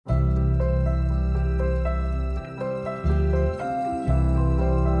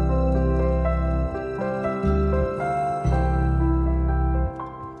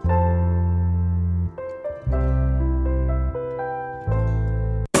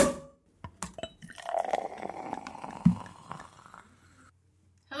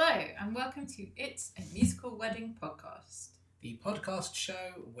welcome to It's a Musical Wedding Podcast. The podcast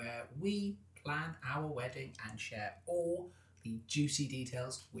show where we plan our wedding and share all the juicy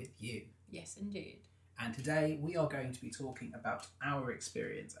details with you. Yes, indeed. And today we are going to be talking about our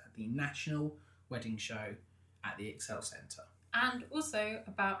experience at the National Wedding Show at the Excel Centre. And also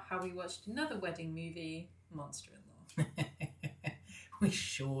about how we watched another wedding movie, Monster-in-Law. We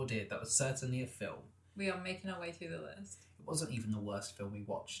sure did. That was certainly a film. We are making our way through the list. It wasn't even the worst film we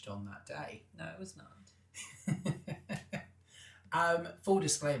watched on that day. No, it was not. Full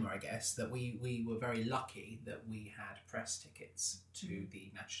disclaimer, I guess, that we were very lucky that we had press tickets to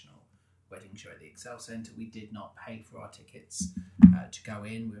the National Wedding Show at the Excel Centre. We did not pay for our tickets to go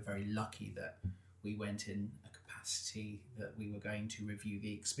in. We were very lucky that we went in a capacity that we were going to review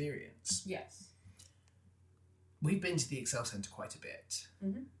the experience. Yes. We've been to the Excel Centre quite a bit.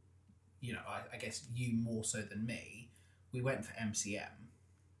 Mm-hmm. You know, I guess you more so than me. We went for MCM.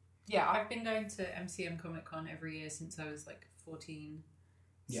 Yeah, I've been going to MCM Comic Con every year since I was like 14.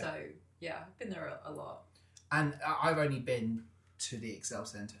 Yeah. So, yeah, I've been there a lot. And I've only been to the Excel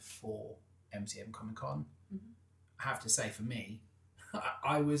Centre for MCM Comic Con. Mm-hmm. I have to say, for me,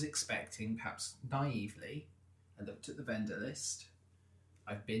 I was expecting, perhaps naively, I looked at the vendor list.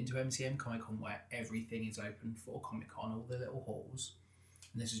 I've been to MCM Comic Con where everything is open for Comic Con, all the little halls.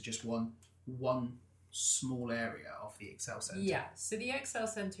 And this is just one small area of the Excel Centre. Yeah, so the Excel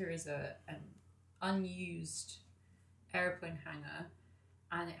Centre is an unused aeroplane hangar,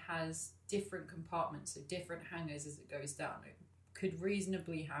 and it has different compartments, so different hangars as it goes down. It could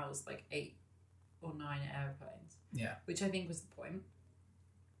reasonably house like 8 or 9 airplanes. Yeah. Which I think was the point,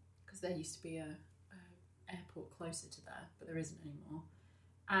 because there used to be a airport closer to there, but there isn't anymore.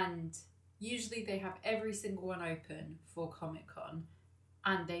 And usually they have every single one open for Comic Con,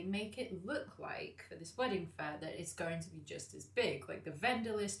 and they make it look like for this wedding fair that it's going to be just as big. Like the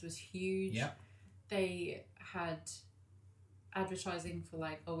vendor list was huge. Yeah. They had advertising for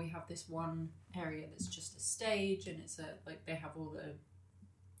like, oh, we have this one area that's just a stage, and it's they have all the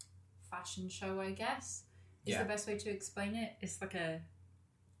fashion show, I guess, is the best way to explain it. It's like a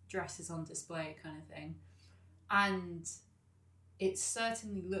dresses on display kind of thing. And it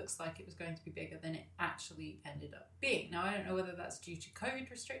certainly looks like it was going to be bigger than it actually ended up being. Now, I don't know whether that's due to COVID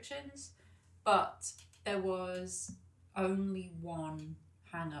restrictions, but there was only one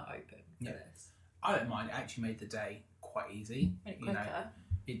hangar open for this. I don't mind. It actually made the day quite easy. Made it quicker.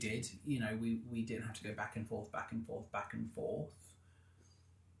 It did. You know, we didn't have to go back and forth.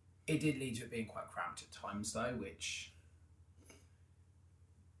 It did lead to it being quite cramped at times, though, which,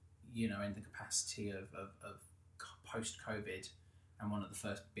 you know, in the capacity of post-COVID and one of the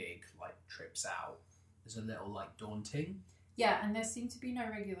first big trips out, is a little daunting. Yeah, and there seemed to be no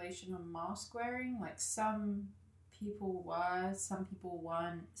regulation on mask wearing. Like some people were, some people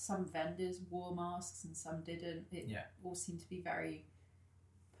weren't. Some vendors wore masks and some didn't. It all seemed to be very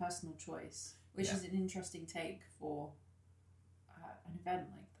personal choice, which is an interesting take for an event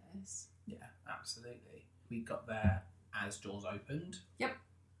like this. Yeah, absolutely. We got there as doors opened. Yep.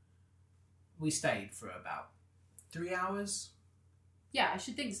 We stayed for about 3 hours. Yeah, I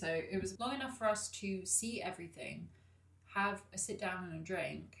should think so. It was long enough for us to see everything, have a sit down and a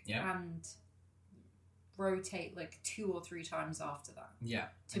drink, and rotate 2 or 3 times after that. Yeah.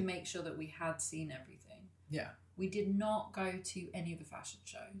 To make sure that we had seen everything. Yeah. We did not go to any of the fashion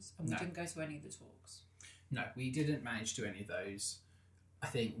shows, and we didn't go to any of the talks. No, we didn't manage to any of those. I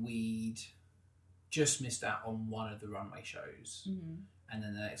think we'd just missed out on one of the runway shows. Mm-hmm. And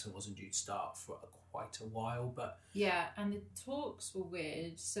then the next one wasn't due to start for quite a while, but... Yeah, and the talks were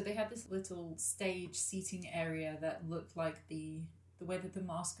weird. So they had this little stage seating area that looked like the way that the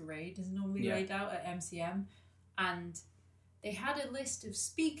masquerade is normally laid out at MCM. And they had a list of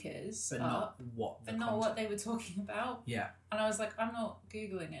speakers but not what they were talking about. Yeah. And I was like, I'm not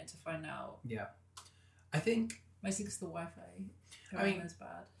Googling it to find out. Yeah. I think... Mostly because the Wi-Fi is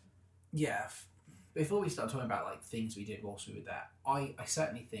bad. Yeah. Before we start talking about things we did whilst we were there, I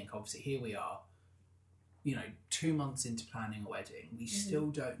certainly think, obviously, here we are, 2 months into planning a wedding. We still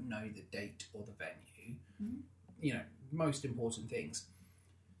don't know the date or the venue. Mm-hmm. Most important things.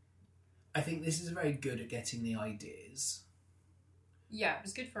 I think this is very good at getting the ideas. Yeah, it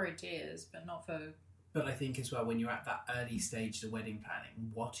was good for ideas, but not for... But I think as well, when you're at that early stage of the wedding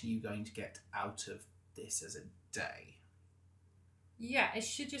planning, what are you going to get out of this as a day? Yeah, it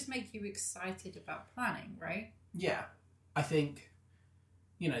should just make you excited about planning, right? Yeah. I think,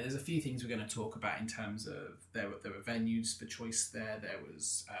 there's a few things we're going to talk about in terms of there were venues for choice there. There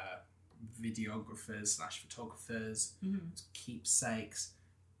was videographers / photographers, keepsakes.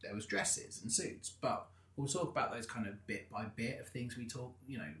 There was dresses and suits. But we'll talk about those kind of bit by bit of things we talk,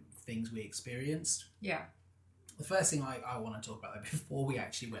 things we experienced. Yeah. The first thing I want to talk about though, before we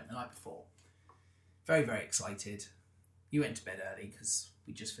actually went the night before, very, very excited. You went to bed early because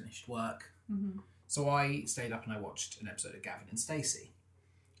we just finished work. Mm-hmm. So I stayed up and I watched an episode of Gavin and Stacey.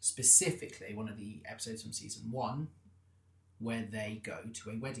 Specifically, one of the episodes from season 1 where they go to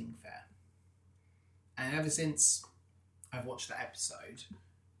a wedding fair. And ever since I've watched that episode,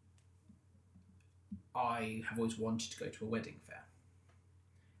 I have always wanted to go to a wedding fair.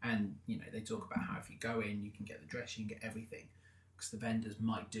 And, they talk about how if you go in, you can get the dress, you can get everything. Because the vendors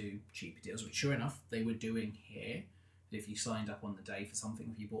might do cheaper deals, which sure enough, they were doing here. If you signed up on the day for something,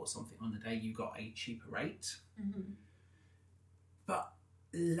 if you bought something on the day, you got a cheaper rate. Mm-hmm. But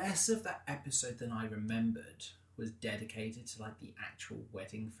less of that episode than I remembered was dedicated to like the actual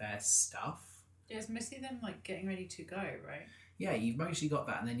wedding fair stuff. Yeah, it's mostly them like getting ready to go, right? Yeah, you've mostly got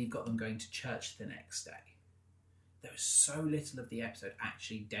that, and then you've got them going to church the next day. There was so little of the episode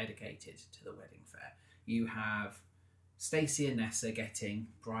actually dedicated to the wedding fair. You have Stacey and Nessa getting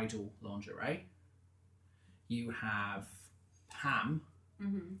bridal lingerie. You have Pam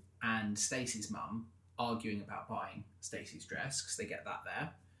and Stacey's mum arguing about buying Stacey's dress because they get that there,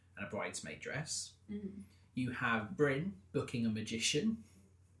 and a bridesmaid dress. Mm-hmm. You have Bryn booking a magician.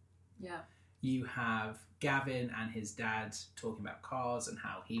 Yeah. You have Gavin and his dad talking about cars and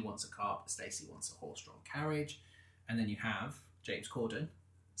how he wants a car, but Stacey wants a horse-drawn carriage. And then you have James Corden,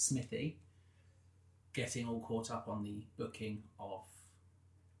 Smithy, getting all caught up on the booking of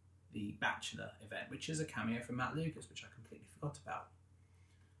the Bachelor event, which is a cameo from Matt Lucas, which I completely forgot about.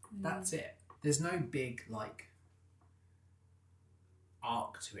 That's it. There's no big,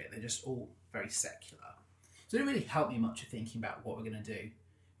 arc to it. They're just all very secular. So it didn't really help me much with thinking about what we're going to do. It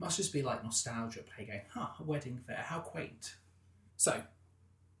must just be like nostalgia play going, a wedding fair, how quaint. So,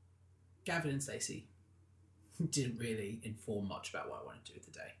 Gavin and Stacey didn't really inform much about what I wanted to do with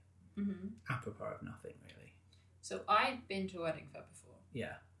the day. Mm-hmm. Apropos of nothing, really. So I'd been to a wedding fair before.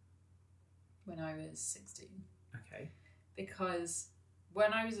 Yeah. When I was 16. Okay. Because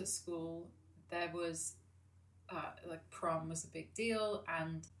when I was at school, there was, prom was a big deal,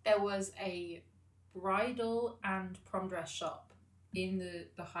 and there was a bridal and prom dress shop in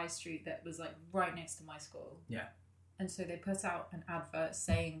the high street that was, right next to my school. Yeah. And so they put out an advert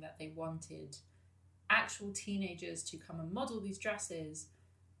saying that they wanted actual teenagers to come and model these dresses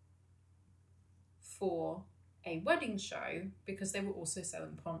for a wedding show, because they were also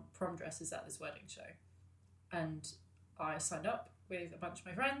selling prom dresses at this wedding show. And I signed up with a bunch of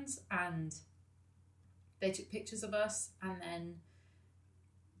my friends, and they took pictures of us, and then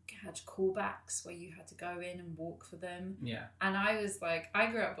had callbacks where you had to go in and walk for them. Yeah. And I was like, I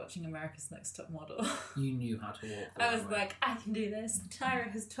grew up watching America's Next Top Model. You knew how to walk. I was like, I can do this.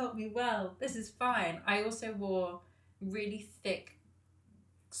 Tyra has taught me well. This is fine. I also wore really thick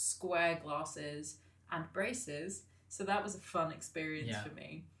square glasses and braces, so that was a fun experience for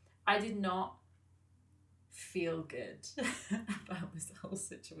me. I did not feel good about this whole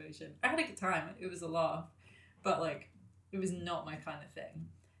situation. I had a good time. It was a laugh, but it was not my kind of thing.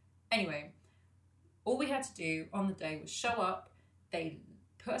 Anyway, all we had to do on the day was show up. They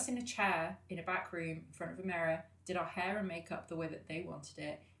put us in a chair in a back room in front of a mirror, did our hair and makeup the way that they wanted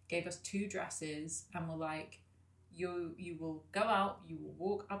it, gave us 2 dresses, and were like, you will go out, you will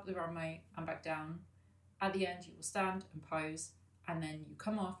walk up the runway and back down. At the end, you will stand and pose, and then you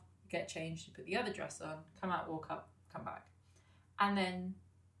come off, get changed, you put the other dress on, come out, walk up, come back. And then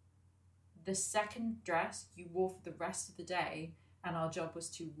the second dress you wore for the rest of the day, and our job was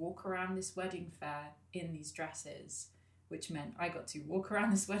to walk around this wedding fair in these dresses, which meant I got to walk around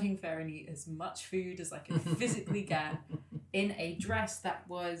this wedding fair and eat as much food as I could physically get in a dress that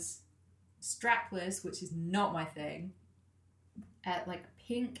was strapless, which is not my thing,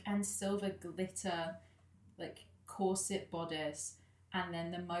 pink and silver glitter, corset bodice, and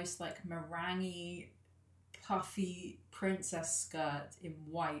then the most meringue puffy princess skirt in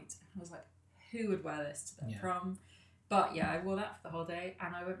white. I was like, who would wear this to their prom? But yeah, I wore that for the whole day,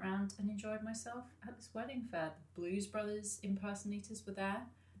 and I went round and enjoyed myself at this wedding fair. The Blues Brothers impersonators were there.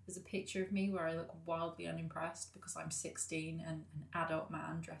 There's a picture of me where I look wildly unimpressed because I'm 16 and an adult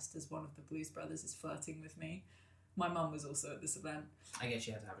man dressed as one of the Blues Brothers is flirting with me. My mum was also at this event. I guess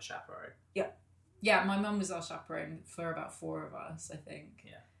you had to have a chaperone. Yeah, my mum was our chaperone for about 4 of us, I think.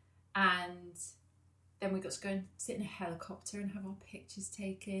 Yeah. And then we got to go and sit in a helicopter and have our pictures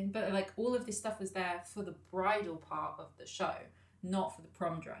taken. But all of this stuff was there for the bridal part of the show, not for the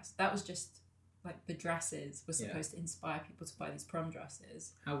prom dress. That was just the dresses were supposed to inspire people to buy these prom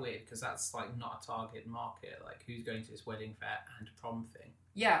dresses. How weird, because that's not a target market. Who's going to this wedding fair and prom thing?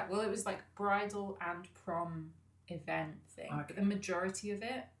 Yeah, well, it was like bridal and prom event thing. Okay. But the majority of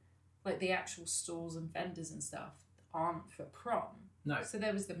it, like the actual stalls and vendors and stuff, aren't for prom. No. So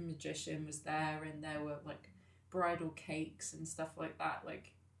there was the magician was there, and there were like bridal cakes and stuff like that.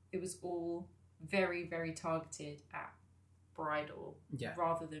 Like it was all very, very targeted at bridal Yeah.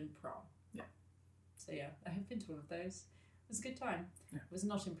 rather than prom. Yeah. So yeah, I have been to one of those. It was a good time. Yeah. I was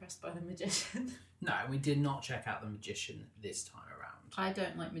not impressed by the magician. No, we did not check out the magician this time around. I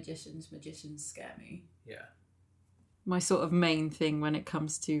don't like magicians. Magicians scare me. Yeah. My sort of main thing when it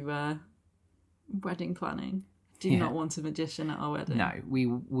comes to wedding planning. Do not want a magician at our wedding. No, we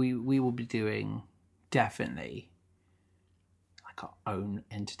will be doing definitely like our own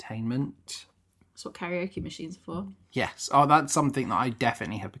entertainment. That's what karaoke machines are for. Yes. Oh, that's something that I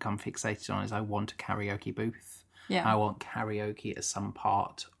definitely have become fixated on. Is I want a karaoke booth. Yeah. I want karaoke as some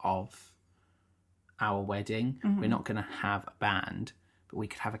part of our wedding. Mm-hmm. We're not going to have a band, but we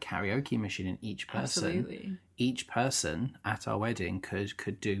could have a karaoke machine, and each person, Absolutely. each person at our wedding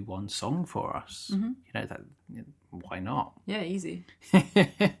could do one song for us. Mm-hmm. You know that. Why not? Yeah, easy.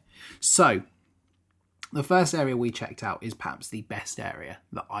 So, the first area we checked out is perhaps the best area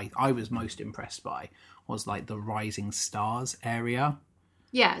that I was most impressed by, was like the Rising Stars area.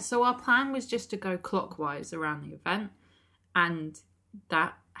 Yeah, so our plan was just to go clockwise around the event, and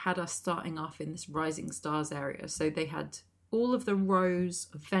that had us starting off in this Rising Stars area. So they had all of the rows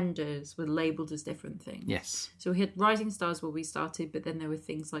of vendors were labelled as different things. Yes. So we had Rising Stars where we started, but then there were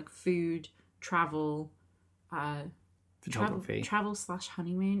things like food, travel, Photography. travel /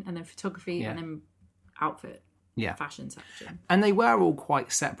 honeymoon, and then photography, Yeah. and then outfit, Yeah. fashion section. And they were all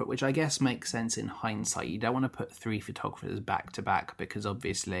quite separate, which I guess makes sense in hindsight. You don't want to put 3 photographers back to back, because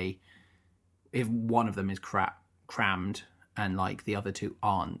obviously if one of them is crammed and like the other 2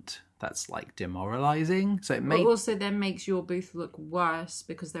 aren't, that's like demoralizing. So it But may also then makes your booth look worse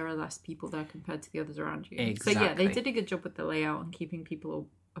because there are less people there compared to the others around you. Exactly. So yeah, they did a good job with the layout and keeping people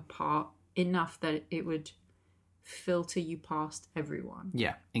apart enough that it would filter you past everyone.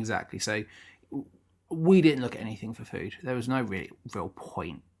 Yeah, exactly. So we didn't look at anything for food. There was no real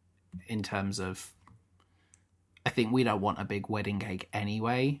point in terms of, I think we don't want a big wedding cake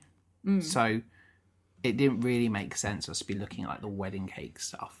anyway. So it didn't really make sense us to be looking at like the wedding cake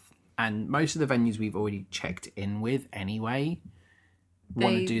stuff. And most of the venues we've already checked in with anyway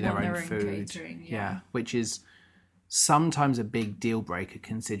want to do their own food. Catering, yeah. Which is sometimes a big deal breaker,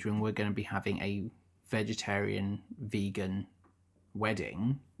 considering we're going to be having a vegetarian, vegan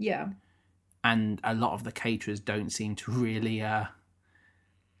wedding. Yeah. And a lot of the caterers don't seem to really have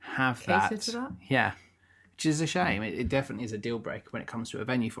Cater to that? Yeah, which is a shame. It definitely is a deal breaker when it comes to a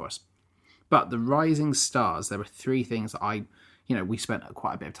venue for us. But the Rising Stars, there were 3 things that we spent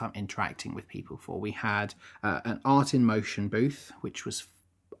quite a bit of time interacting with people for. We had an art in motion booth, which was,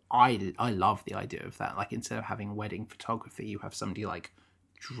 I love the idea of that. Like, instead of having wedding photography, you have somebody like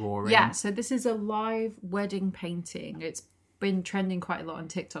drawing. Yeah, so this is a live wedding painting. It's been trending quite a lot on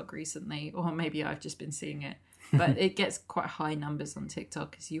TikTok recently, or maybe I've just been seeing it. But it gets quite high numbers on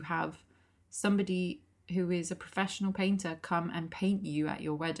TikTok because you have somebody who is a professional painter come and paint you at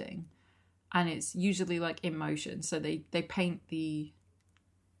your wedding. And it's usually like in motion. So they paint the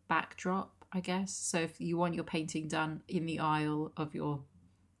backdrop, I guess. So if you want your painting done in the aisle of your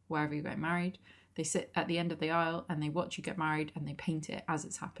wherever you're getting married, they sit at the end of the aisle and they watch you get married and they paint it as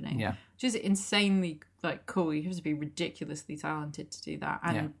it's happening. Yeah. Which is insanely like cool. You have to be ridiculously talented to do that.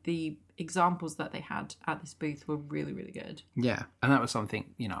 And the examples that they had at this booth were really, really good. Yeah. And that was something,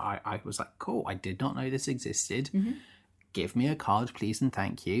 I was like, cool, I did not know this existed. Mm-hmm. Give me a card, please, and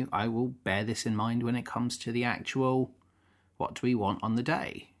thank you. I will bear this in mind when it comes to the actual, what do we want on the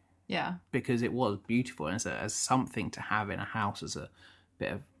day? Yeah. Because it was beautiful, and as something to have in a house as a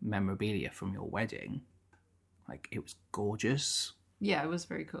bit of memorabilia from your wedding. Like, it was gorgeous. Yeah, it was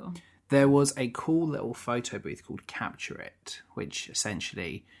very cool. There was a cool little photo booth called Capture It, which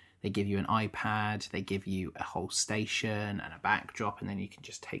essentially they give you an iPad, they give you a whole station and a backdrop, and then you can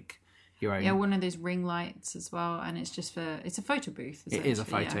just take your own. Yeah, one of those ring lights as well, and it's just it's a photo booth. It is a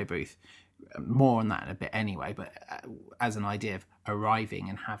photo booth. More on that in a bit anyway, but as an idea of arriving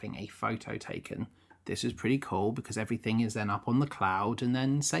and having a photo taken, this is pretty cool because everything is then up on the cloud and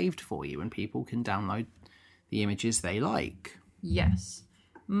then saved for you, and people can download the images they like. Yes.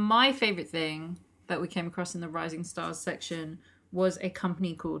 My favourite thing that we came across in the Rising Stars section was a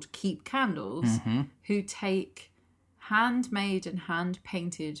company called Keep Candles, who take handmade and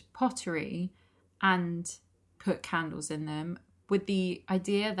hand-painted pottery and put candles in them with the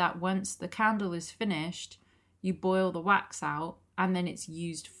idea that once the candle is finished, you boil the wax out and then it's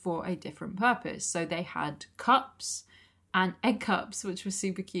used for a different purpose. So they had cups and egg cups, which was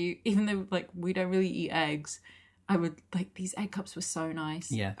super cute. Even though like we don't really eat eggs, I would like these egg cups were so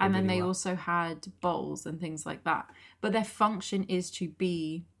nice. Yeah, and then really they were. also had bowls and things like that. But their function is to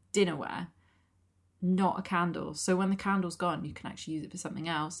be dinnerware, not a candle. So when the candle's gone, you can actually use it for something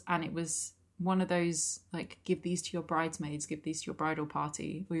else. And it was one of those like give these to your bridesmaids, give these to your bridal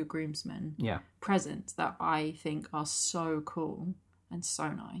party or your groomsmen presents that I think are so cool and so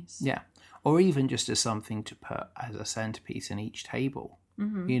nice. Yeah. Or even just as something to put as a centerpiece in each table.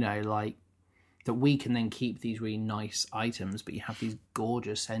 You know, like that we can then keep these really nice items, but you have these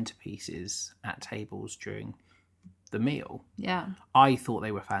gorgeous centerpieces at tables during the meal. Yeah. I thought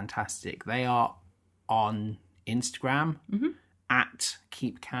they were fantastic. They are on Instagram at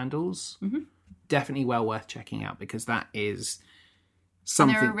Keep Candles. Definitely well worth checking out because that is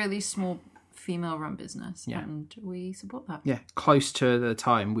something. And they're a really small female-run business, Yeah. and we support that. Yeah, close to the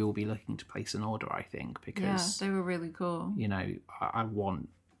time we will be looking to place an order, I think, because Yeah, they were really cool. you know I want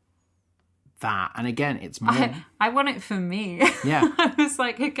that, and again, it's more. I want it for me. Yeah. I was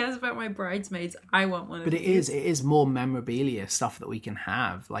like, who cares about my bridesmaids? I want one of But these. it is more memorabilia stuff that we can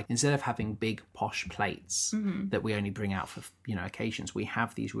have. Like instead of having big posh plates that we only bring out for occasions, we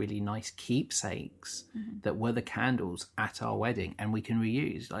have these really nice keepsakes that were the candles at our wedding, and we can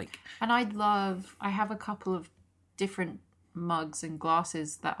reuse. Like, And I have a couple of different mugs and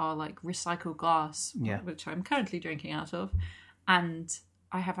glasses that are like recycled glass, which I'm currently drinking out of. And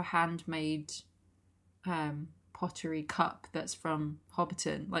I have a handmade pottery cup that's from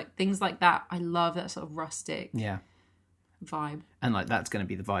Hobbiton. Like things like that. I love that sort of rustic vibe. And like that's going to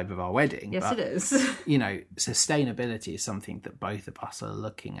be the vibe of our wedding. Yes, but, it is. Sustainability is something that both of us are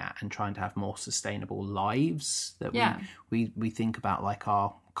looking at and trying to have more sustainable lives. That we think about like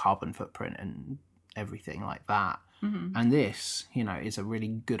our carbon footprint and everything like that. And this, is a really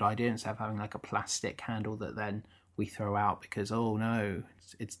good idea instead of having like a plastic candle that then we throw out because, oh no,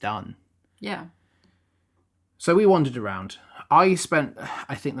 it's done. Yeah. So we wandered around. I spent,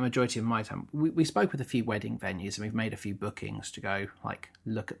 I think, the majority of my time. We spoke with a few wedding venues and we've made a few bookings to go, like,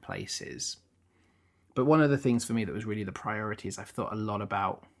 look at places. But one of the things for me that was really the priority is I've thought a lot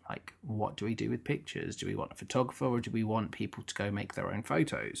about, like, what do we do with pictures? Do we want a photographer or do we want people to go make their own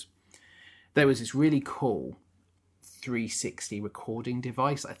photos? There was this really cool 360 recording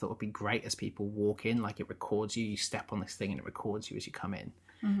device I thought would be great as people walk in. Like, it records you step on this thing and it records you as you come in.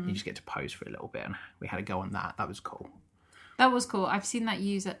 You just get to pose for a little bit, and we had a go on that. That was cool. That was cool. I've seen that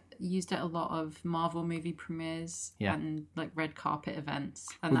used at a lot of Marvel movie premieres and like red carpet events,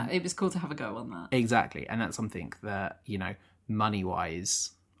 and it was cool to have a go on that. Exactly, and that's something that money wise,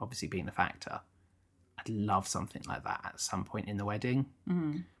 obviously being the factor, I'd love something like that at some point in the wedding.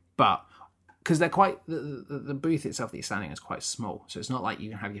 But because they're quite the booth itself that you're standing in is quite small, so it's not like you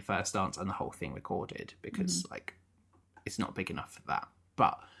can have your first dance and the whole thing recorded because like it's not big enough for that.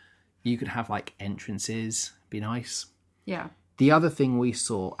 But you could have like entrances, be nice. Yeah. The other thing we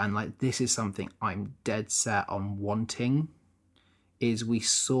saw, and like this is something I'm dead set on wanting, is we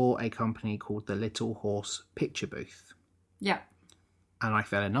saw a company called the Little Horse Picture Booth. Yeah. And I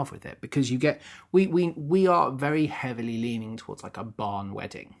fell in love with it because you get we are very heavily leaning towards like a barn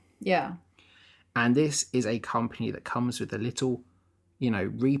wedding. Yeah. And this is a company that comes with a little,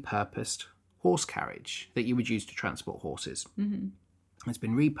 repurposed horse carriage that you would use to transport horses. It's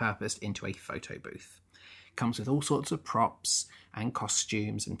been repurposed into a photo booth. It comes with all sorts of props and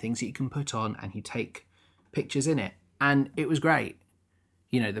costumes and things that you can put on, and you take pictures in it. And it was great.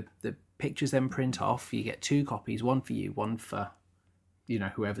 The pictures then print off. You get 2 copies, one for you, one for,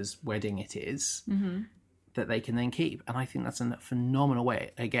 whoever's wedding it is, that they can then keep. And I think that's a phenomenal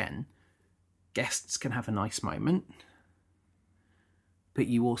way. Again, guests can have a nice moment, but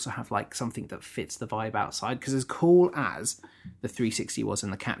you also have like something that fits the vibe outside. Because as cool as the 360 was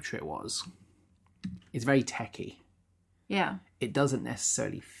and the Capture It was, it's very techie. Yeah. It doesn't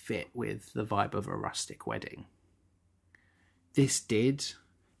necessarily fit with the vibe of a rustic wedding. This did.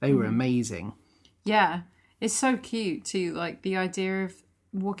 They were amazing. Yeah. It's so cute too. Like the idea of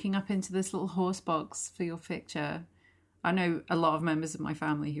walking up into this little horse box for your picture. I know a lot of members of my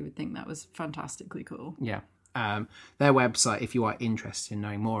family who would think that was fantastically cool. Yeah. Their website, if you are interested in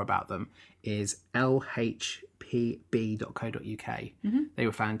knowing more about them, is lhpb.co.uk. They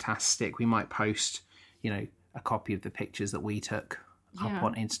were fantastic. We might post, a copy of the pictures that we took up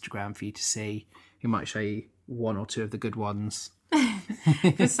on Instagram for you to see. We might show you 1 or 2 of the good ones.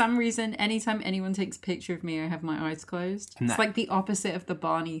 For some reason, anytime anyone takes a picture of me, I have my eyes closed. It's like the opposite of the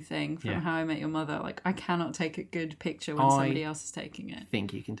Barney thing from How I Met Your Mother. Like, I cannot take a good picture when somebody else is taking it. I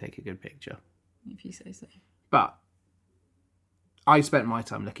think you can take a good picture. If you say so. But I spent my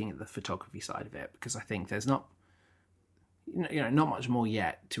time looking at the photography side of it because I think there's not not much more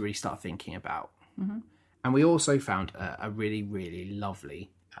yet to really start thinking about. Mm-hmm. And we also found a really, really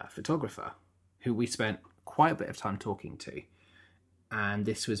lovely photographer who we spent quite a bit of time talking to. And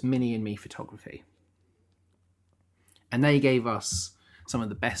this was Minnie and Me Photography. And they gave us some of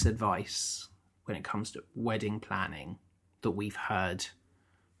the best advice when it comes to wedding planning that we've heard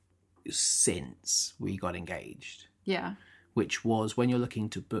since we got engaged. Yeah. Which was, when you're looking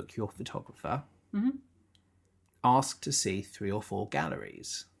to book your photographer, ask to see 3 or 4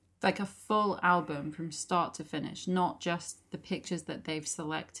 galleries. Like a full album from start to finish, not just the pictures that they've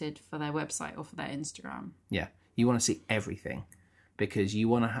selected for their website or for their Instagram. Yeah, you want to see everything, because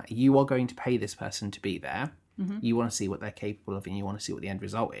you are going to pay this person to be there. You want to see what they're capable of, and you want to see what the end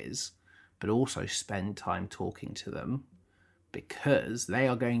result is, but also spend time talking to them, because they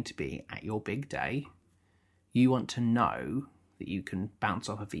are going to be at your big day. You want to know that you can bounce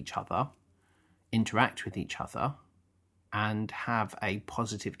off of each other, interact with each other, and have a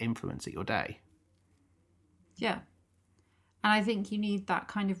positive influence at your day. Yeah. And I think you need that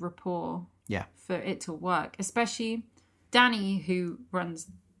kind of rapport for it to work. Especially Danny, who runs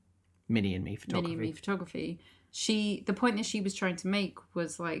Minnie and Me Photography. Minnie and Me Photography. The point that she was trying to make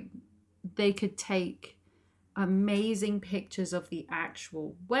was like, they could take amazing pictures of the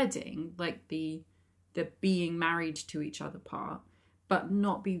actual wedding, like the being married to each other part, but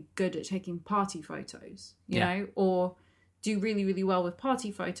not be good at taking party photos, you know, or do really, really well with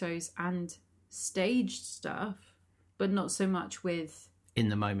party photos and staged stuff, but not so much with in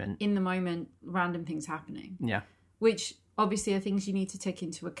the moment random things happening. Yeah. Which obviously are things you need to take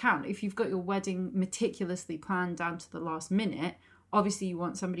into account. If you've got your wedding meticulously planned down to the last minute, obviously you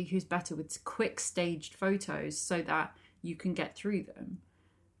want somebody who's better with quick staged photos so that you can get through them.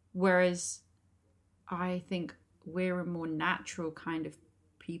 Whereas I think we're a more natural kind of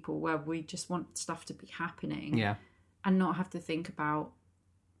people where we just want stuff to be happening. Yeah. And not have to think about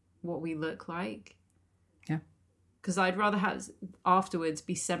what we look like. Yeah. Because I'd rather have afterwards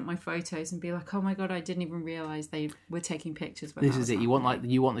be sent my photos and be like, oh my God, I didn't even realise they were taking pictures. This is it. You want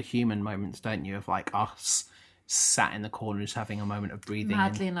the human moments, don't you? Of like us sat in the corner just having a moment of breathing.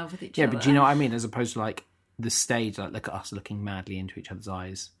 Madly in love with each other. Yeah, but do you know what I mean? As opposed to like the stage, like look at us looking madly into each other's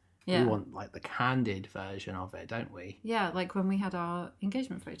eyes. Yeah. We want like the candid version of it, don't we? Yeah, like when we had our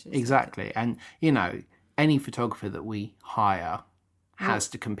engagement photos. Exactly. And, any photographer that we hire has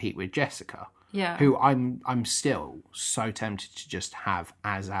to compete with Jessica. Yeah. Who I'm still so tempted to just have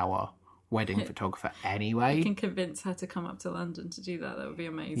as our wedding photographer anyway. You can convince her to come up to London to do that. That would be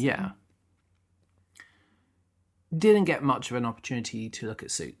amazing. Yeah. Didn't get much of an opportunity to look at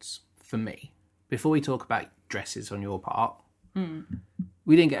suits for me. Before we talk about dresses on your part,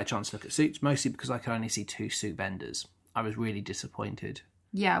 we didn't get a chance to look at suits, mostly because I could only see 2 suit vendors. I was really disappointed.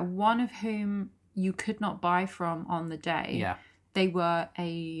 Yeah, one of whom you could not buy from on the day. Yeah. They were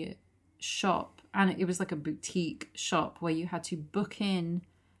a shop, and it was like a boutique shop where you had to book in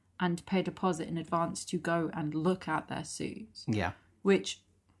and pay a deposit in advance to go and look at their suits. Yeah. Which,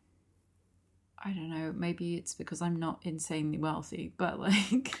 I don't know, maybe it's because I'm not insanely wealthy, but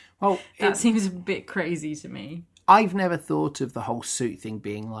that seems a bit crazy to me. I've never thought of the whole suit thing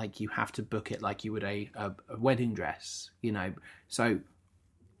being like you have to book it like you would a wedding dress, So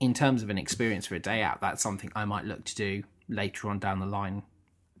in terms of an experience for a day out, that's something I might look to do later on down the line.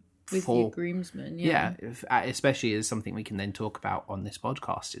 With your groomsmen, yeah. Yeah, especially as something we can then talk about on this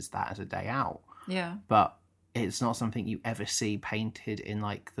podcast, is that as a day out. Yeah. But it's not something you ever see painted in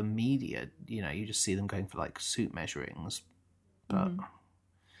like the media. You just see them going for like suit measurings. But,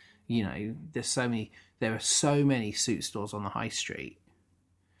 there are so many suit stores on the high street.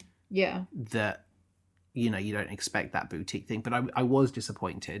 Yeah. That, you don't expect that boutique thing. But I was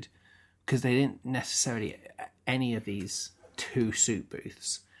disappointed because they didn't necessarily, any of these 2 suit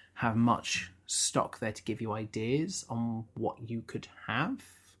booths have much stock there to give you ideas on what you could have.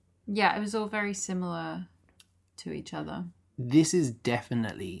 Yeah, it was all very similar to each other. This is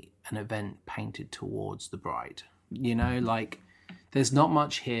definitely an event painted towards the bride. There's not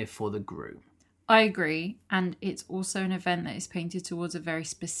much here for the groom. I agree. And it's also an event that is painted towards a very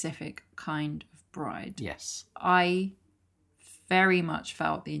specific kind of bride. Yes. I very much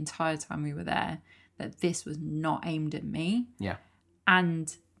felt the entire time we were there that this was not aimed at me. Yeah.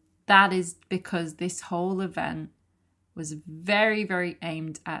 And that is because this whole event was very, very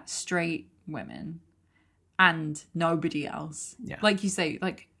aimed at straight women and nobody else. Yeah. Like you say,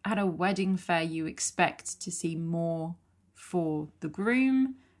 like at a wedding fair, you expect to see more for the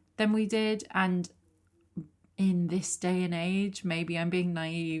groom than we did. And in this day and age, maybe I'm being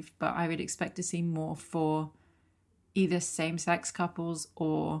naive, but I would expect to see more for either same-sex couples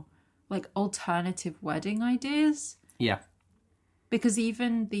or like alternative wedding ideas. Yeah. Because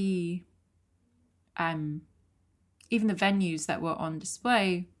even the venues that were on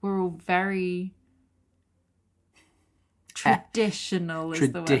display were all very traditional. Is the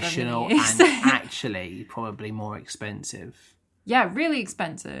word I'm Traditional gonna use. and actually probably more expensive. Yeah, really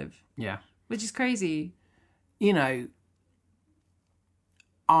expensive, Yeah. which is crazy. You know,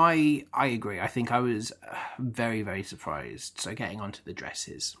 I agree. I think I was very, very surprised. So getting onto the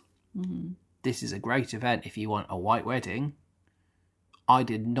dresses. Mm-hmm. This is a great event if you want a white wedding. I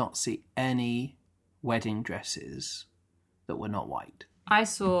did not see any wedding dresses that were not white. I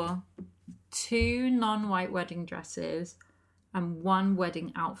saw 2 non-white wedding dresses and 1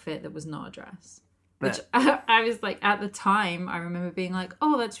 wedding outfit that was not a dress. Which I was like, at the time, I remember being like,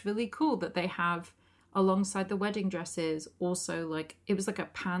 oh, that's really cool that they have alongside the wedding dresses also like, it was like a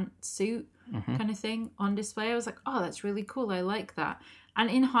pantsuit kind of thing on display. I was like, oh, that's really cool. I like that. And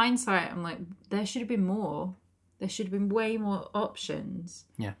in hindsight, I'm like, there should have been more. There should have been way more options.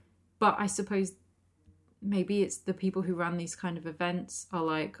 Yeah. But I suppose maybe it's the people who run these kind of events are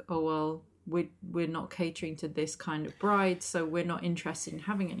like, oh, well, we're not catering to this kind of bride, so we're not interested in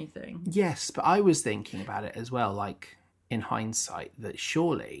having anything. Yes, but I was thinking about it as well, like in hindsight, that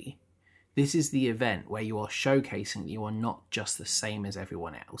surely this is the event where you are showcasing that you are not just the same as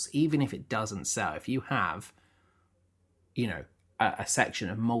everyone else. Even if it doesn't sell, if you have, you know, a section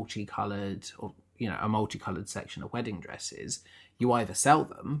of multicoloured or, you know, a multicoloured section of wedding dresses, you either sell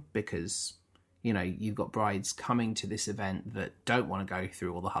them because, you know, you've got brides coming to this event that don't want to go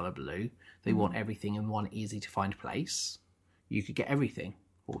through all the hullabaloo. They want everything in one easy to find place. You could get everything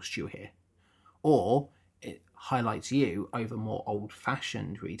whilst you're here. Or it highlights you over more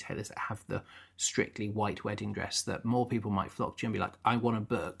old-fashioned retailers that have the strictly white wedding dress that more people might flock to and be like, I want a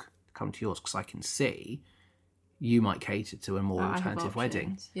book, come to yours because I can see you might cater to a more alternative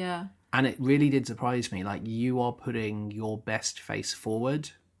wedding. Yeah. And it really did surprise me. Like, you are putting your best face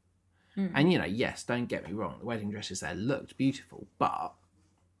forward. And, you know, yes, don't get me wrong, the wedding dresses there looked beautiful, but...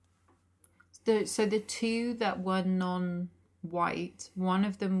 So the 2 that were non-white, one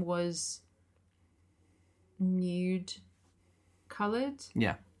of them was nude coloured.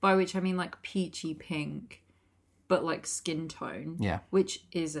 Yeah. By which I mean like peachy pink, but like skin tone. Yeah. Which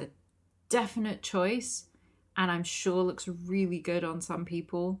is a definite choice, and I'm sure looks really good on some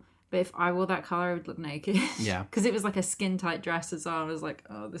people. But if I wore that colour, I would look naked. Yeah. Because it was like a skin-tight dress as well. I was like,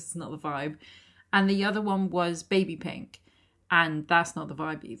 oh, this is not the vibe. And the other one was baby pink, and that's not the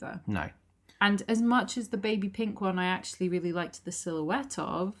vibe either. No. And as much as the baby pink one I actually really liked the silhouette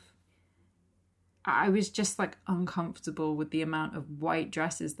of, I was just like uncomfortable with the amount of white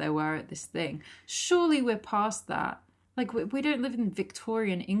dresses there were at this thing. Surely we're past that. Like, we don't live in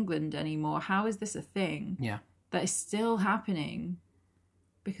Victorian England anymore. How is this a thing? Yeah. That is still happening?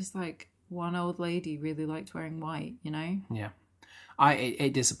 Because, like, one old lady really liked wearing white, you know? Yeah.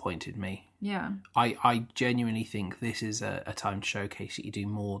 It disappointed me. Yeah. I genuinely think this is a time to showcase that you do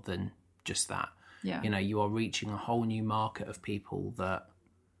more than just that. Yeah. You know, you are reaching a whole new market of people that,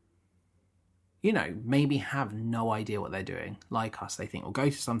 you know, maybe have no idea what they're doing. Like us, they think, we'll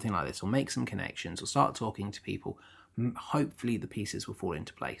go to something like this, we'll make some connections, we'll start talking to people. Hopefully the pieces will fall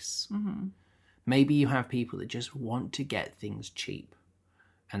into place. Mm-hmm. Maybe you have people that just want to get things cheap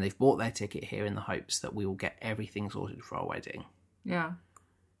and they've bought their ticket here in the hopes that we will get everything sorted for our wedding. Yeah.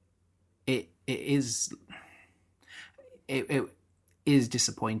 It is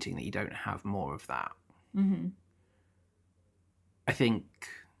disappointing that you don't have more of that. Mm-hmm. I think,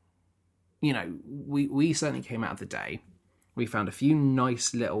 you know, we certainly came out of the day. We found a few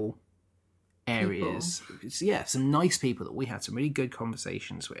nice little areas. Yeah, some nice people that we had some really good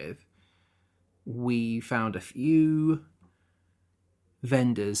conversations with. We found a few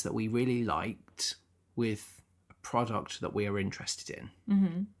vendors that we really liked with a product that we are interested in.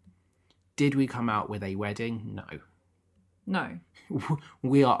 Mm-hmm. Did we come out with a wedding? No. No.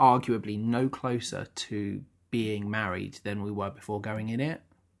 We are arguably no closer to being married than we were before going in it.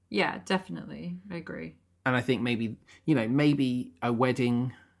 Yeah, definitely. I agree. And I think maybe, you know, maybe a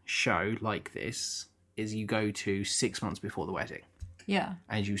wedding show like this is you go to 6 months before the wedding. Yeah.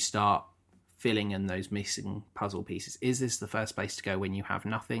 And you start filling in those missing puzzle pieces. Is this the first place to go when you have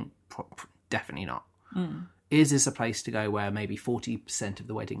nothing? Definitely not. Mm. Is this a place to go where maybe 40% of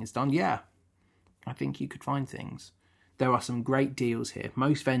the wedding is done? Yeah. I think you could find things. There are some great deals here.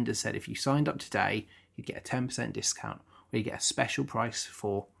 Most vendors said if you signed up today, you'd get a 10% discount or you get a special price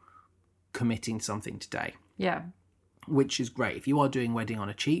for committing to something today. Yeah. Which is great. If you are doing wedding on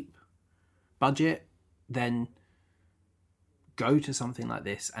a cheap budget, then go to something like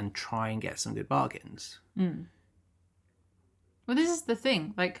this and try and get some good bargains. Mm. Well, this is the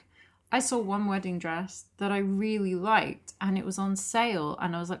thing. Like, I saw one wedding dress that I really liked, and it was on sale,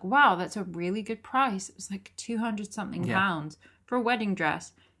 and I was like, wow, that's a really good price. It was like 200 something pounds for a wedding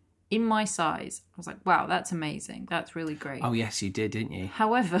dress in my size. I was like, wow, that's amazing. That's really great. Oh, yes, you did, didn't you?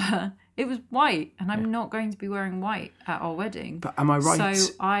 However, it was white, and I'm not going to be wearing white at our wedding. But am I right?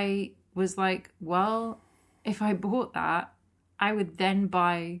 So I was like, well, if I bought that, I would then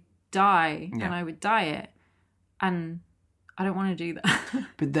buy dye, and I would dye it. And I don't want to do that.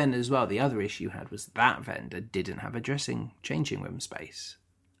 But then as well, the other issue you had was that vendor didn't have a changing room space.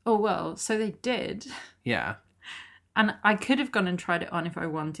 Oh, well, so they did. Yeah. And I could have gone and tried it on if I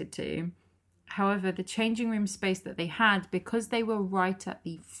wanted to. However, the changing room space that they had, because they were right at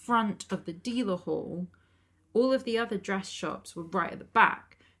the front of the dealer hall, all of the other dress shops were right at the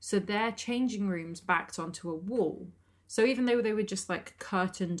back. So their changing rooms backed onto a wall. So even though they were just like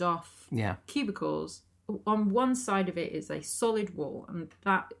curtained off cubicles, on one side of it is a solid wall, and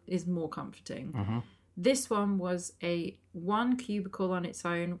that is more comforting. Mm-hmm. This one was one cubicle on its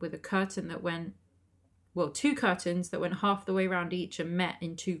own with a curtain that went, well, two curtains that went half the way around each and met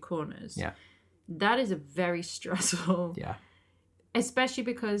in two corners. Yeah. That is a very stressful. Yeah. Especially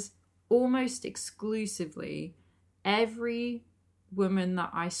because almost exclusively every woman that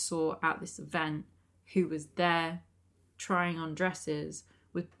I saw at this event who was there trying on dresses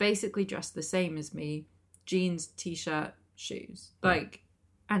was basically dressed the same as me. Jeans, t-shirt, shoes.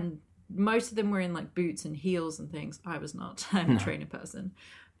 And most of them were in like boots and heels and things. I was not. I'm a trainer person.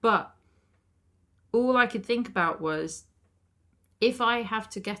 But all I could think about was, if I have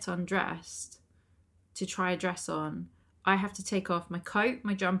to get undressed to try a dress on, I have to take off my coat,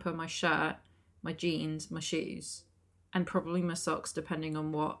 my jumper, my shirt, my jeans, my shoes, and probably my socks, depending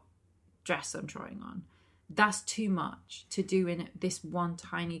on what dress I'm trying on. That's too much to do in this one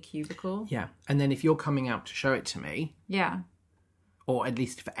tiny cubicle. Yeah. And then if you're coming out to show it to me, yeah, or at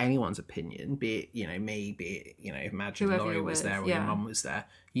least for anyone's opinion, be it, me, be it, imagine whoever Laurie you're was with, there or your mum was there,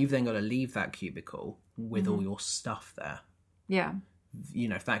 you've then got to leave that cubicle with all your stuff there. Yeah.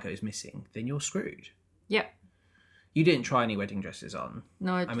 If that goes missing, then you're screwed. Yep. You didn't try any wedding dresses on.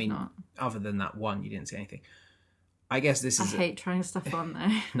 No, I did not. Other than that one, you didn't see anything. I guess this is... I hate trying stuff on,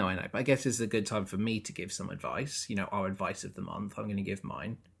 though. No, I know. But I guess this is a good time for me to give some advice. Our advice of the month. I'm going to give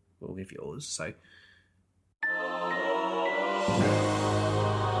mine. We'll give yours. So...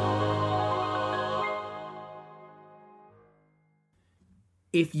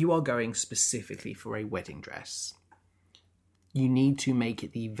 If you are going specifically for a wedding dress, you need to make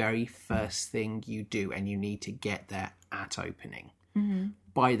it the very first thing you do, and you need to get there at opening. Mm-hmm.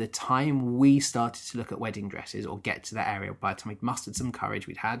 By the time we started to look at wedding dresses or get to that area, by the time we'd mustered some courage,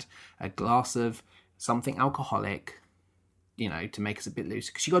 we'd had a glass of something alcoholic, to make us a bit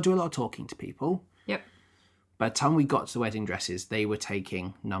looser, because you got to do a lot of talking to people. Yep. By the time we got to the wedding dresses, they were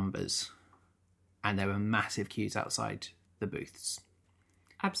taking numbers, and there were massive queues outside the booths.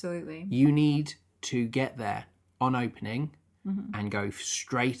 Absolutely. You need to get there on opening and go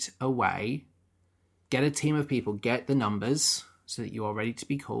straight away, get a team of people, get the numbers so that you are ready to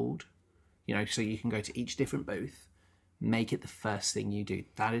be called, so you can go to each different booth. Make it the first thing you do.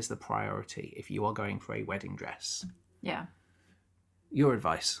 That is the priority if you are going for a wedding dress. Yeah. Your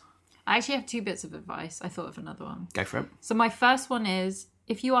advice? I actually have two bits of advice. I thought of another one. Go for it. So my first one is,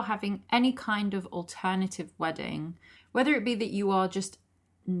 if you are having any kind of alternative wedding, whether it be that you are just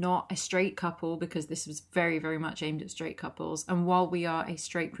not a straight couple, because this was very, very much aimed at straight couples, and while we are a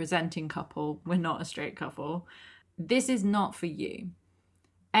straight presenting couple, we're not a straight couple. This is not for you.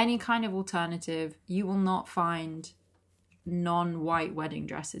 Any kind of alternative, you will not find non-white wedding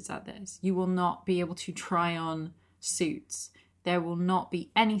dresses at this. You will not be able to try on suits. There will not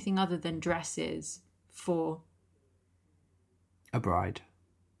be anything other than dresses for a bride.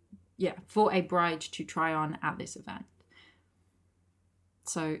 Yeah, for a bride to try on at this event.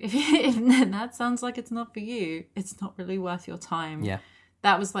 So if that sounds like it's not for you, it's not really worth your time. Yeah.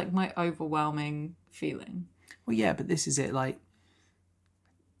 That was like my overwhelming feeling. Well, yeah, but this is it. I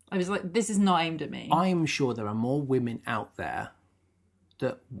was like, this is not aimed at me. I'm sure there are more women out there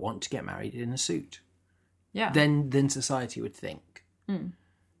that want to get married in a suit. Yeah. Than society would think. Mm.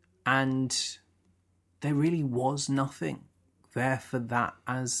 And there really was nothing there for that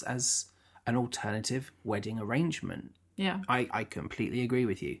as an alternative wedding arrangement. Yeah. I completely agree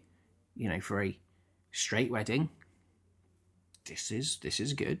with you. For a straight wedding, this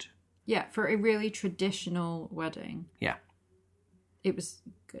is good. Yeah, for a really traditional wedding. Yeah. It was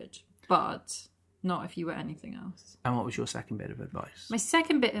good, but not if you were anything else. And what was your second bit of advice? My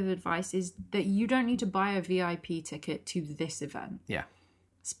second bit of advice is that you don't need to buy a VIP ticket to this event. Yeah.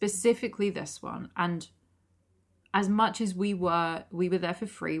 Specifically this one. And as much as we were there for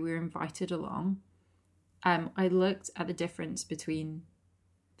free, we were invited along. I looked at the difference between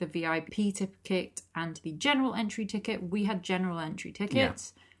the VIP ticket and the general entry ticket. We had general entry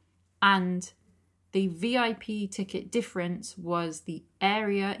tickets, and the VIP ticket difference was the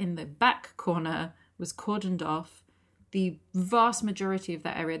area in the back corner was cordoned off. The vast majority of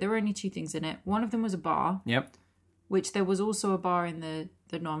that area, there were only 2 things in it. One of them was a bar. Yep. Which there was also a bar in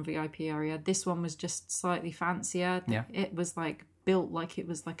the non-VIP area. This one was just slightly fancier. Yeah. It was like built like it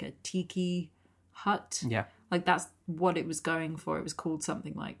was like a tiki hut. Yeah. Like that's what it was going for. It was called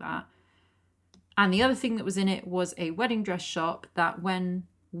something like that. And the other thing that was in it was a wedding dress shop that when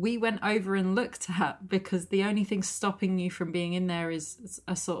we went over and looked at, because the only thing stopping you from being in there is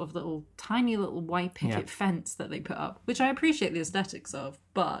a sort of tiny little white picket fence that they put up, which I appreciate the aesthetics of,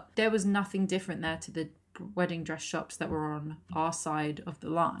 but there was nothing different there to the wedding dress shops that were on our side of the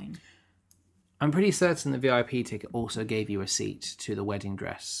line. I'm pretty certain the VIP ticket also gave you a seat to the wedding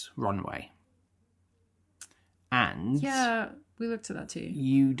dress runway. And yeah, we looked at that too.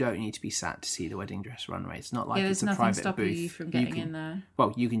 You don't need to be sat to see the wedding dress runway. It's not like it's a private booth. There's nothing stopping you from getting in there.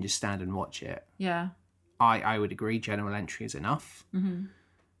 Well, you can just stand and watch it. Yeah. I would agree general entry is enough. Mm-hmm.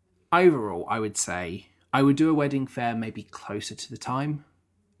 Overall, I would say I would do a wedding fair maybe closer to the time.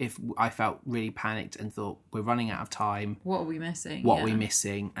 If I felt really panicked and thought, we're running out of time. What are we missing? What are we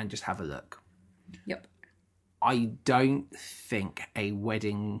missing? And just have a look. Yep. I don't think a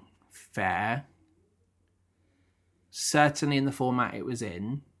wedding fair, certainly in the format it was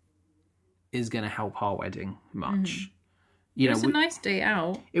in, is going to help our wedding much. Mm-hmm. It was a nice day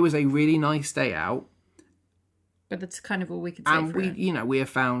out. It was a really nice day out. But that's kind of all we could say and we have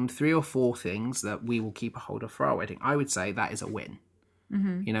found 3 or 4 things that we will keep a hold of for our wedding. I would say that is a win.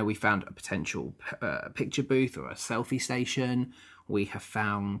 Mm-hmm. We found a potential picture booth or a selfie station. We have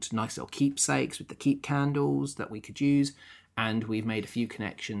found nice little keepsakes with the keep candles that we could use. And we've made a few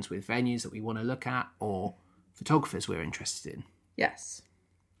connections with venues that we want to look at or photographers we're interested in. Yes.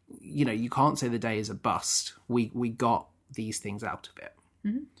 You can't say the day is a bust. We got these things out of it.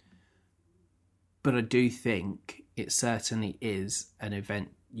 Mm-hmm. But I do think it certainly is an event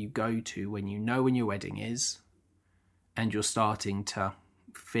you go to when you know when your wedding is and you're starting to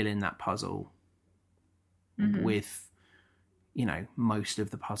fill in that puzzle with, most of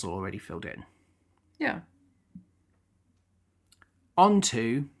the puzzle already filled in. Yeah. On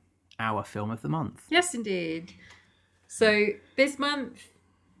to our film of the month. Yes, indeed. So this month,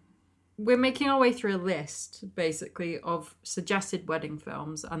 we're making our way through a list, basically, of suggested wedding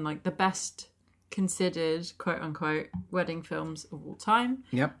films and, the best considered, quote-unquote, wedding films of all time.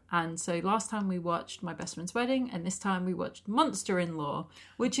 Yep. And so last time we watched My Best Friend's Wedding, and this time we watched Monster-in-Law,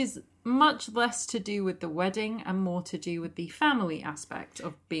 which is much less to do with the wedding and more to do with the family aspect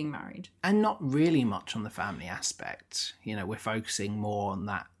of being married. And not really much on the family aspect. We're focusing more on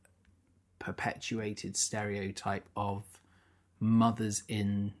that perpetuated stereotype of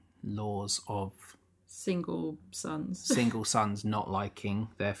mothers-in-laws of single sons not liking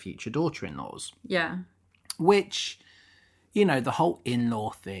their future daughter-in-laws. Yeah. Which, the whole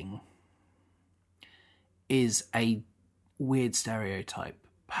in-law thing is a weird stereotype.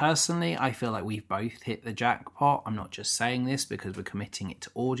 Personally, I feel like we've both hit the jackpot. I'm not just saying this because we're committing it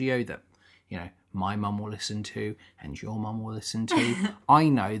to audio that, my mum will listen to and your mum will listen to. I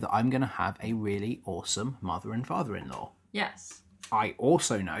know that I'm going to have a really awesome mother and father-in-law. Yes. I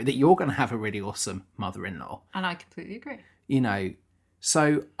also know that you're going to have a really awesome mother-in-law. And I completely agree.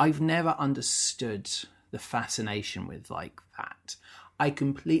 So I've never understood the fascination with that. I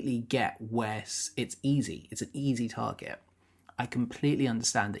completely get where it's easy. It's an easy target. I completely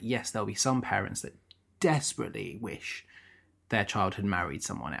understand that, yes, there'll be some parents that desperately wish their child had married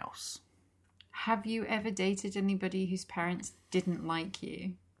someone else. Have you ever dated anybody whose parents didn't like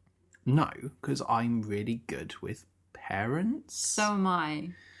you? No, because I'm really good with parents. So am I.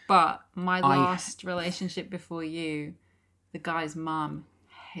 But my last relationship before you, the guy's mum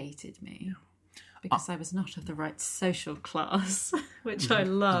hated me because I was not of the right social class, which I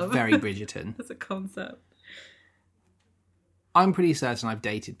love. Very Bridgerton. As a concept. I'm pretty certain I've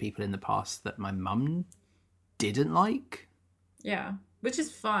dated people in the past that my mum didn't like. Yeah, which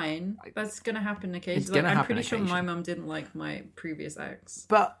is fine. That's going to happen occasionally. I'm pretty sure my mum didn't like my previous ex.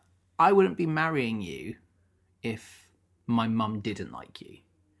 But I wouldn't be marrying you if my mum didn't like you.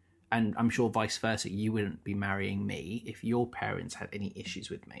 And I'm sure vice versa, you wouldn't be marrying me if your parents had any issues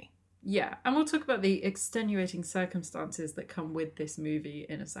with me. Yeah, and we'll talk about the extenuating circumstances that come with this movie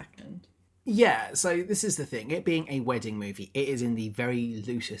in a second. Yeah, so this is the thing. It being a wedding movie, it is in the very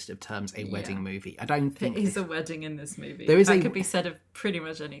loosest of terms a wedding Yeah. movie. I don't think There is a wedding in this movie. There is that a- could be said of pretty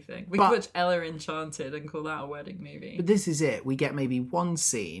much anything. We But- could watch Ella Enchanted and call that a wedding movie. But this is it. We get maybe one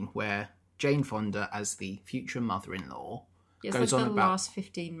scene where Jane Fonda, as the future mother-in-law, It's goes like on the about... last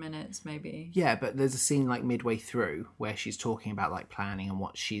 15 minutes, maybe. Yeah, but there's a scene like midway through where she's talking about like planning and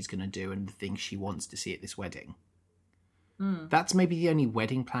what she's going to do and the things she wants to see at this wedding. That's maybe the only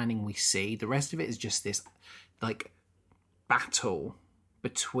wedding planning we see. The rest of it is just this like battle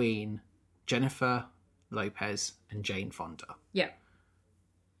between Jennifer Lopez and Jane Fonda. Yeah.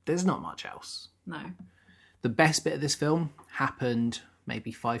 There's not much else. No. The best bit of this film happened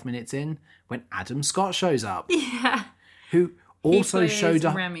maybe 5 minutes in when Adam Scott shows up, Yeah. who also He plays showed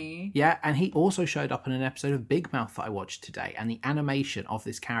up. Remy. Yeah, and he also showed up in an episode of Big Mouth that I watched today. And the animation of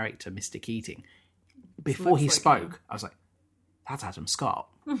this character, Mr. Keating, before looks he like spoke, him. I was like, that's Adam Scott.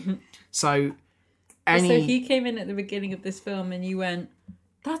 So, So he came in at the beginning of this film and you went,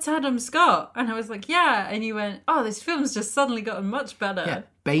 that's Adam Scott. And I was like, yeah. And you went, oh, this film's just suddenly gotten much better. yeah,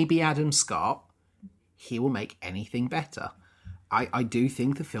 baby Adam Scott, he will make anything better. I do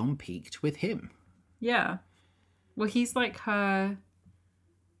think the film peaked with him. Yeah. Well, he's like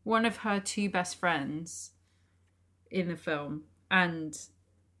one of her two best friends in the film. And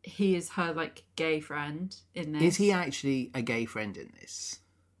he is her like gay friend in this. Is he actually a gay friend in this?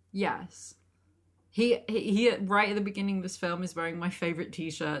 Yes. He right at the beginning of this film is wearing my favourite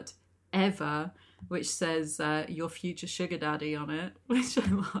t-shirt ever, which says your future sugar daddy on it, which I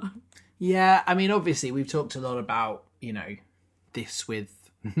love. Yeah, I mean, obviously, we've talked a lot about, this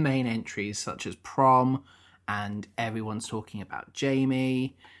with main entries such as Prom, and everyone's talking about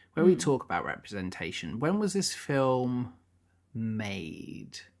Jamie, where we talk about representation. When was this film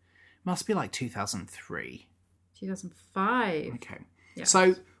made? Must be like 2003. 2005. Okay. Yeah.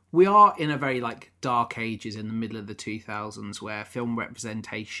 So we are in a very like dark ages in the middle of the 2000s where film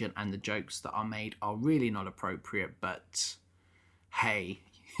representation and the jokes that are made are really not appropriate, but hey,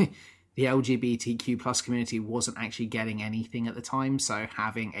 the LGBTQ plus community wasn't actually getting anything at the time, so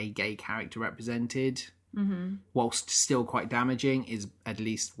having a gay character represented, whilst still quite damaging, is at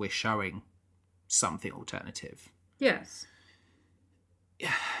least we're showing something alternative. Yes.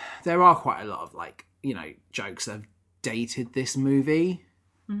 There are quite a lot of jokes that have dated this movie,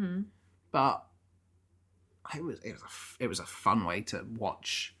 but it was a fun way to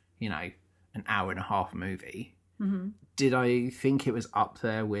watch an hour and a half movie. Did I think it was up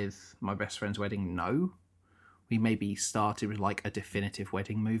there with My Best Friend's Wedding? No. We maybe started with like a definitive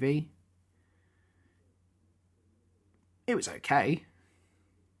wedding movie. It was okay.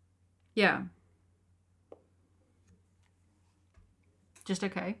 Yeah. Just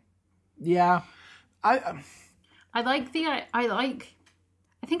okay. Yeah. I think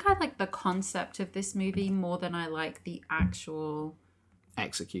I like the concept of this movie more than I like the actual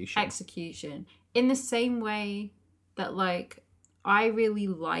execution. In the same way that I really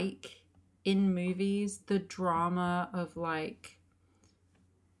like in movies the drama of when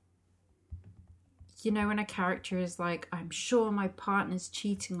a character is like, I'm sure my partner's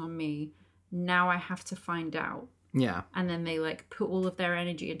cheating on me, now I have to find out. Yeah. And then they put all of their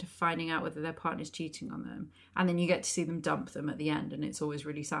energy into finding out whether their partner's cheating on them. And then you get to see them dump them at the end, and it's always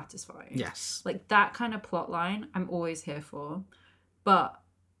really satisfying. Yes. That kind of plot line, I'm always here for. But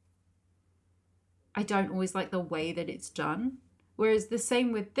I don't always like the way that it's done. Whereas the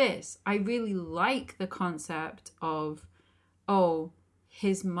same with this, I really like the concept of,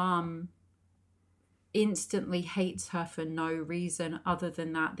 his mum instantly hates her for no reason other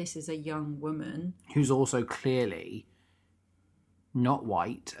than that this is a young woman. Who's also clearly not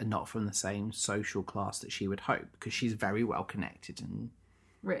white and not from the same social class that she would hope, because she's very well connected and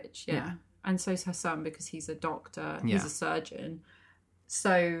rich, yeah. And so's her son, because he's a doctor, Yeah. he's a surgeon.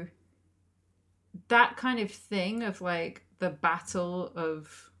 So that kind of thing of the battle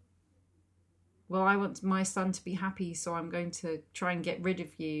of, well, I want my son to be happy, so I'm going to try and get rid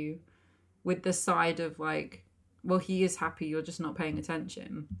of you, with the side of well, he is happy, you're just not paying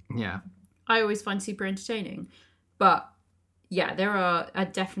attention. yeah. I always find super entertaining. But yeah, there are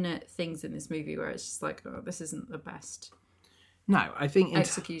definite things in this movie where it's just this isn't the best No, I think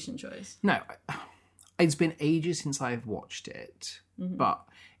execution choice. No, it's been ages since I've watched it, but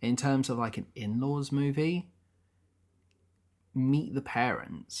in terms of an in-laws movie, Meet the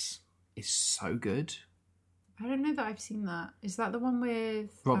Parents is so good. I don't know that I've seen that. Is that the one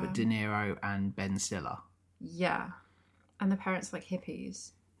with Robert De Niro and Ben Stiller. Yeah, and the parents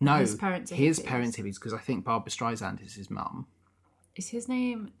hippies. No, His parents are hippies. because I think Barbara Streisand is his mum. Is his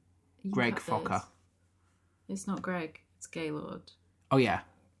name Greg Fokker. It's not Greg. It's Gaylord. Oh yeah,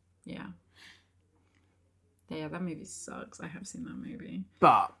 Yeah. Yeah, that movie sucks. I have seen that movie.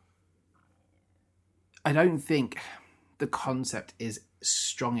 But I don't think the concept is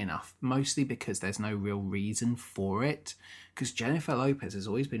strong enough, mostly because there's no real reason for it. Because Jennifer Lopez has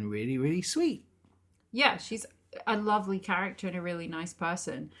always been really, really sweet. Yeah, she's a lovely character and a really nice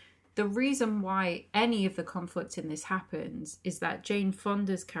person. The reason why any of the conflict in this happens is that Jane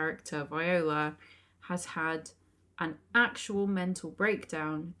Fonda's character, Viola, has had an actual mental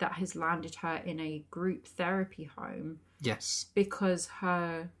breakdown that has landed her in a group therapy home. Yes. Because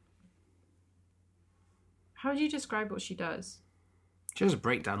her... How do you describe what she does? She does a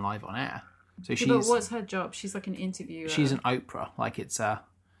breakdown live on air. So she's... But what's her job? She's like an interviewer. She's an Oprah. Like it's a...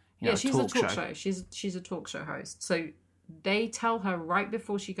 she's a talk show. She's a talk show host. So they tell her right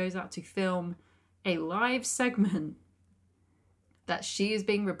before she goes out to film a live segment that she is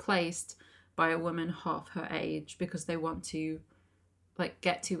being replaced by a woman half her age because they want to like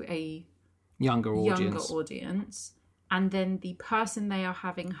get to a younger audience. And then the person they are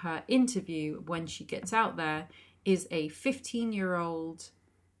having her interview when she gets out there is a 15-year-old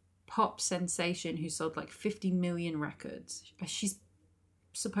pop sensation who sold like 50 million records. She's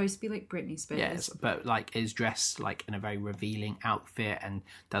supposed to be like Britney Spears. Yes, but like is dressed like in a very revealing outfit and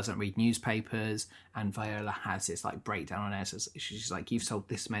doesn't read newspapers. And Viola has this like breakdown on air. So she's like, you've sold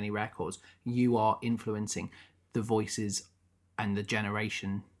this many records. You are influencing the voices and the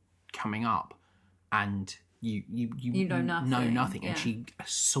generation coming up. And you know nothing. And she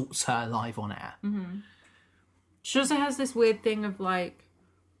assaults her live on air. Mm-hmm. She also has this weird thing of like,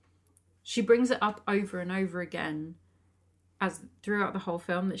 she brings it up over and over again as throughout the whole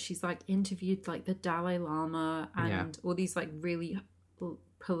film that she's like interviewed like the Dalai Lama and all these like really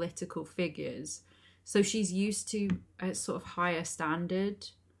political figures. So she's used to a sort of higher standard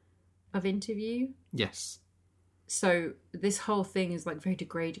of interview. Yes. So this whole thing is like very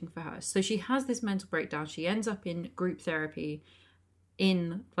degrading for her. So she has this mental breakdown. She ends up in group therapy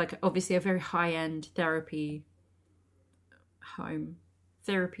in like obviously a very high-end therapy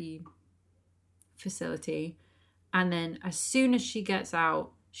facility. And then as soon as she gets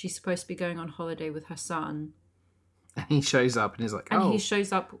out, she's supposed to be going on holiday with her son. And he shows up and is like, And he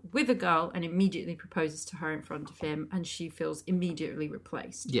shows up with a girl and immediately proposes to her in front of him. And she feels immediately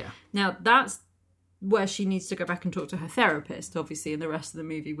replaced. Yeah. Now, that's where she needs to go back and talk to her therapist, obviously, and the rest of the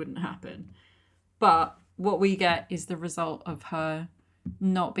movie wouldn't happen. But what we get is the result of her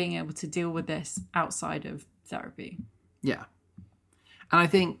not being able to deal with this outside of therapy. Yeah. And I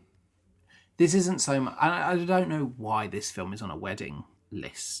think this isn't so much... I don't know why this film is on a wedding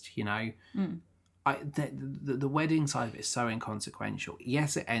list, you know? The wedding side of it is so inconsequential.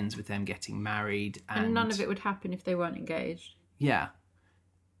 Yes, it ends with them getting married. And none of it would happen if they weren't engaged. Yeah.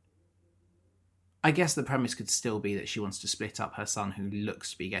 I guess the premise could still be that she wants to split up her son who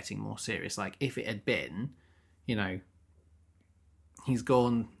looks to be getting more serious. Like, if it had been, you know, he's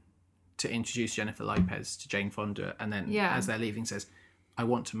gone to introduce Jennifer Lopez to Jane Fonda and then as they're leaving says, I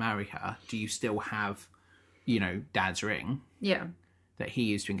want to marry her. Do you still have, you know, Dad's ring? Yeah. That he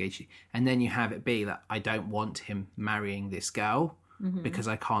used to engage you. And then you have it be that I don't want him marrying this girl because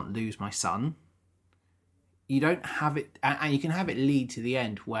I can't lose my son. You don't have it... And you can have it lead to the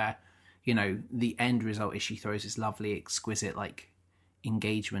end where... You know, the end result is she throws this lovely, exquisite, like,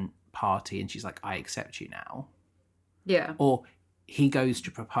 engagement party and she's like, I accept you now. Yeah. Or he goes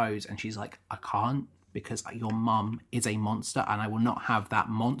to propose and she's like, I can't because your mum is a monster and I will not have that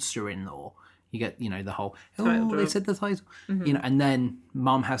monster-in-law. You get, you know, the whole, they said the title. Mm-hmm. You know, and then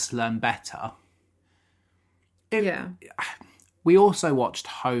mum has to learn better. We also watched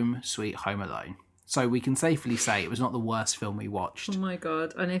Home Sweet Home Alone. So we can safely say it was not the worst film we watched. Oh my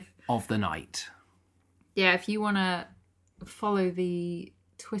God. And of the night. Yeah, if you want to follow the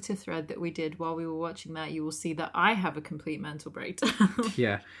Twitter thread that we did while we were watching that, you will see that I have a complete mental breakdown.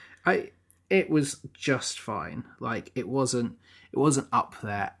 Yeah. It was just fine. Like, it wasn't up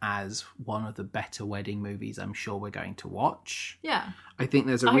there as one of the better wedding movies I'm sure we're going to watch. Yeah. I think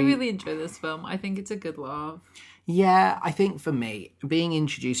there's I really enjoy this film. I think it's a good laugh. Yeah, I think for me, being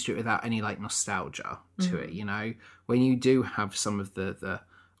introduced to it without any like nostalgia to it, you know, when you do have some of the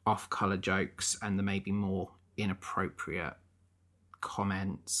off-colour jokes and the maybe more inappropriate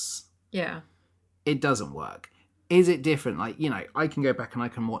comments, it doesn't work. Is it different? Like, you know, I can go back and I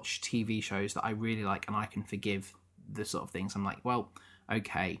can watch TV shows that I really like and I can forgive the sort of things. I'm like, well,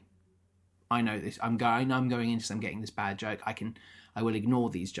 okay, I know this. I'm going into this, I'm getting this bad joke. I will ignore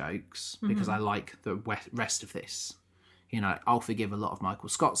these jokes because I like the rest of this. You know, I'll forgive a lot of Michael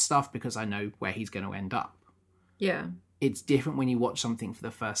Scott's stuff because I know where he's going to end up. Yeah. It's different when you watch something for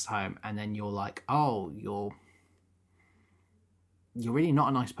the first time and then you're like, oh, you're really not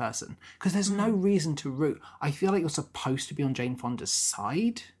a nice person. Because there's no reason to root. I feel like you're supposed to be on Jane Fonda's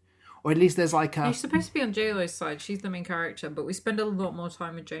side. Or at least there's like a... You're supposed to be on J-Lo's side. She's the main character, but we spend a lot more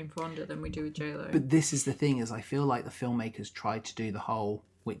time with Jane Fonda than we do with J-Lo. But this is the thing, is I feel like the filmmakers tried to do the whole,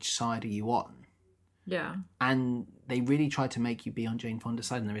 which side are you on? Yeah. And they really tried to make you be on Jane Fonda's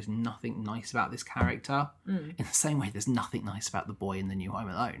side, and there is nothing nice about this character. In the same way, there's nothing nice about the boy in the new Home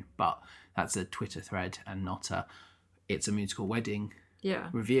Alone. But that's a Twitter thread and not a It's a Musical Wedding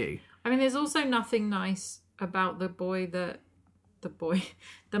review. I mean, there's also nothing nice about the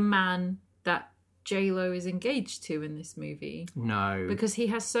man that J-Lo is engaged to in this movie. No. Because he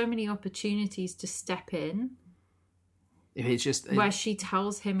has so many opportunities to step in. It's just... Where she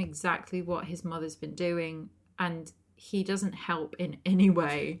tells him exactly what his mother's been doing, and he doesn't help in any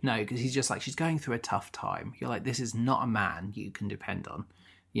way. No, because he's just like, she's going through a tough time. You're like, this is not a man you can depend on.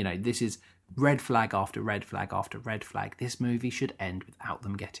 You know, this is red flag after red flag after red flag. This movie should end without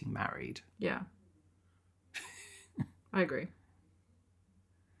them getting married. Yeah. I agree.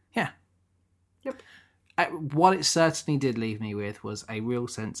 Yeah. Yep. What it certainly did leave me with was a real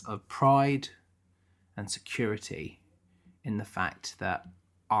sense of pride and security in the fact that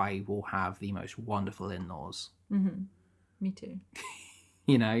I will have the most wonderful in-laws. Mm-hmm. Me too.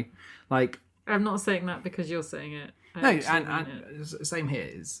 You know, like... I'm not saying that because you're saying it. No, and same here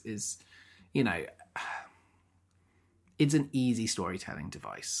is, you know, it's an easy storytelling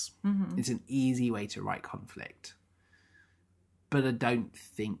device. Mm-hmm. It's an easy way to write conflict. But I don't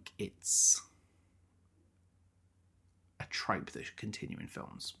think it's a trope that should continue in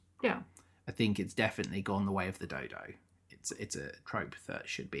films. Yeah. I think it's definitely gone the way of the dodo. It's a trope that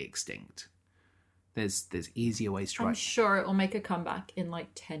should be extinct. There's easier ways to write. I'm sure it will make a comeback in like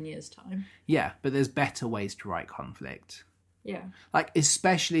 10 years' time. Yeah, but there's better ways to write conflict. Yeah. Like,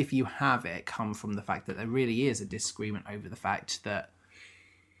 especially if you have it come from the fact that there really is a disagreement over the fact that,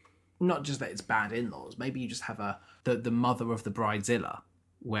 not just that it's bad in-laws, maybe you just have the mother of the bridezilla,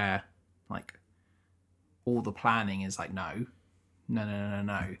 where, like, all the planning is like, no.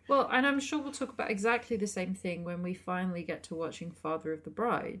 Well, and I'm sure we'll talk about exactly the same thing when we finally get to watching Father of the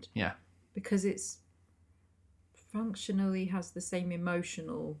Bride. Yeah. Because it's functionally has the same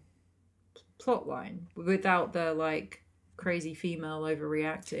emotional plot line without the, like, crazy female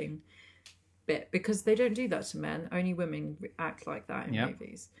overreacting bit. Because they don't do that to men. Only women act like that in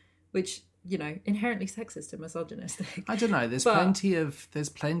movies. Which, you know, inherently sexist and misogynistic. I don't know. There's plenty of...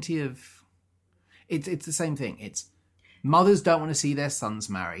 It's the same thing. It's mothers don't want to see their sons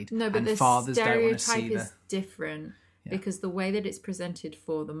married. No, but and the fathers don't want to see stereotype is different. Yeah. Because the way that it's presented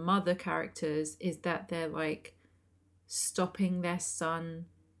for the mother characters is that they're like stopping their son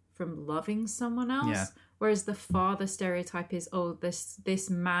from loving someone else. Yeah. Whereas the father stereotype is, oh, this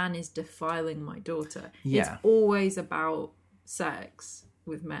man is defiling my daughter. Yeah. It's always about sex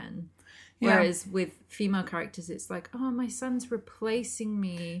with men. Yeah. Whereas with female characters, it's like, oh, my son's replacing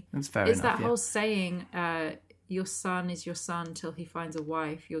me. That's fair enough. It's that whole saying, your son is your son till he finds a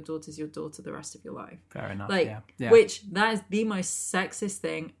wife. Your daughter's your daughter the rest of your life. Fair enough, like, yeah. Which, that is the most sexist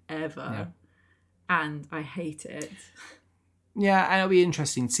thing ever. Yeah. And I hate it. Yeah, and it'll be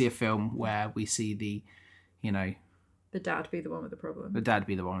interesting to see a film where we see the dad be the one with the problem. The dad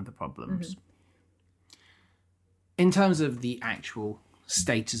be the one with the problems. Mm-hmm. In terms of the actual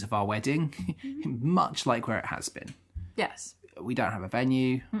status of our wedding, much like where it has been. Yes. We don't have a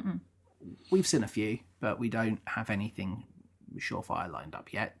venue. Mm-mm. We've seen a few, but we don't have anything surefire lined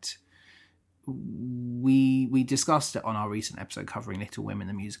up yet. We discussed it on our recent episode covering Little Women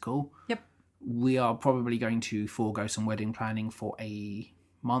the musical. Yep. We are probably going to forego some wedding planning for a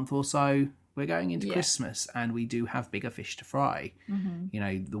month or so. We're going into Christmas, and we do have bigger fish to fry. Mm-hmm. You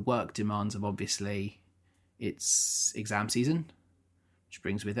know, the work demands of obviously it's exam season, which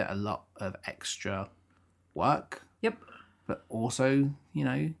brings with it a lot of extra work. Yep. But also, you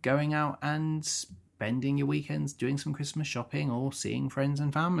know, going out and spending your weekends doing some Christmas shopping or seeing friends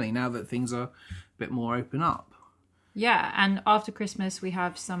and family now that things are a bit more open up. Yeah, and after Christmas we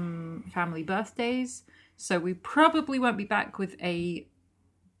have some family birthdays, so we probably won't be back with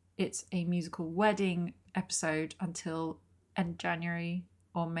It's a Musical Wedding episode until end January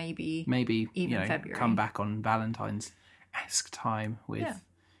or maybe even February. Come back on Valentine's-esque time with... Yeah.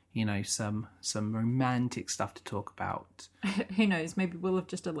 You know, some romantic stuff to talk about. Who knows? Maybe we'll have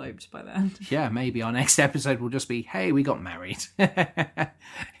just eloped by then. Yeah, maybe our next episode will just be, hey, we got married.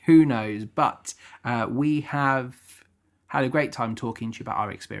 Who knows? But we have had a great time talking to you about our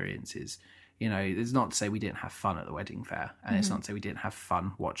experiences. You know, it's not to say we didn't have fun at the wedding fair. And it's not to say we didn't have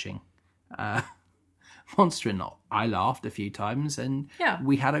fun watching Monster In Law. I laughed a few times and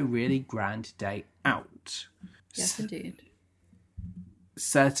we had a really grand day out. Yes, indeed.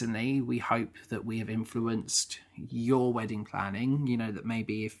 certainly we hope that we have influenced your wedding planning. You know, that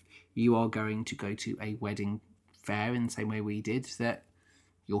maybe if you are going to go to a wedding fair in the same way we did, that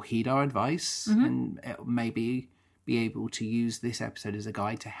you'll heed our advice and maybe be able to use this episode as a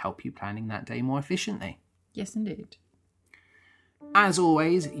guide to help you planning that day more efficiently. Yes, indeed. As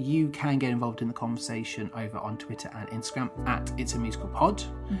always, you can get involved in the conversation over on Twitter and Instagram at It's a Musical Pod.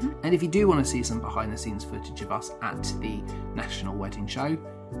 And if you do want to see some behind the scenes footage of us at the National Wedding Show,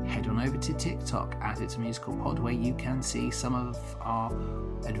 head on over to TikTok at It's a Musical Pod, where you can see some of our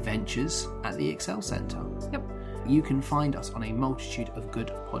adventures at the Excel Centre. Yep. You can find us on a multitude of good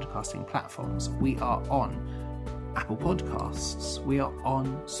podcasting platforms. We are on Apple Podcasts, we are on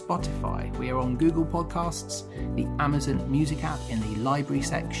Spotify, we are on Google Podcasts, the Amazon Music app in the library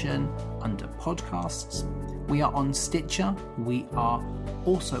section under podcasts. We are on Stitcher, we are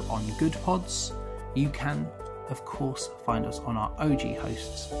also on Good Pods. You can, of course, find us on our OG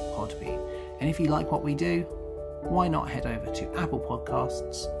hosts, Podbean. And if you like what we do, why not head over to Apple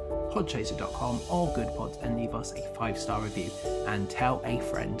Podcasts, podchaser.com or Good Pods and leave us a 5-star review and tell a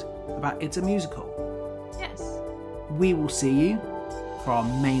friend about It's a Musical. Yes. We will see you for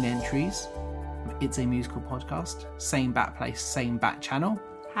our main entries of It's a Musical Podcast. Same bat place, same bat channel.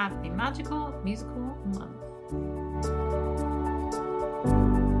 Have a magical musical month.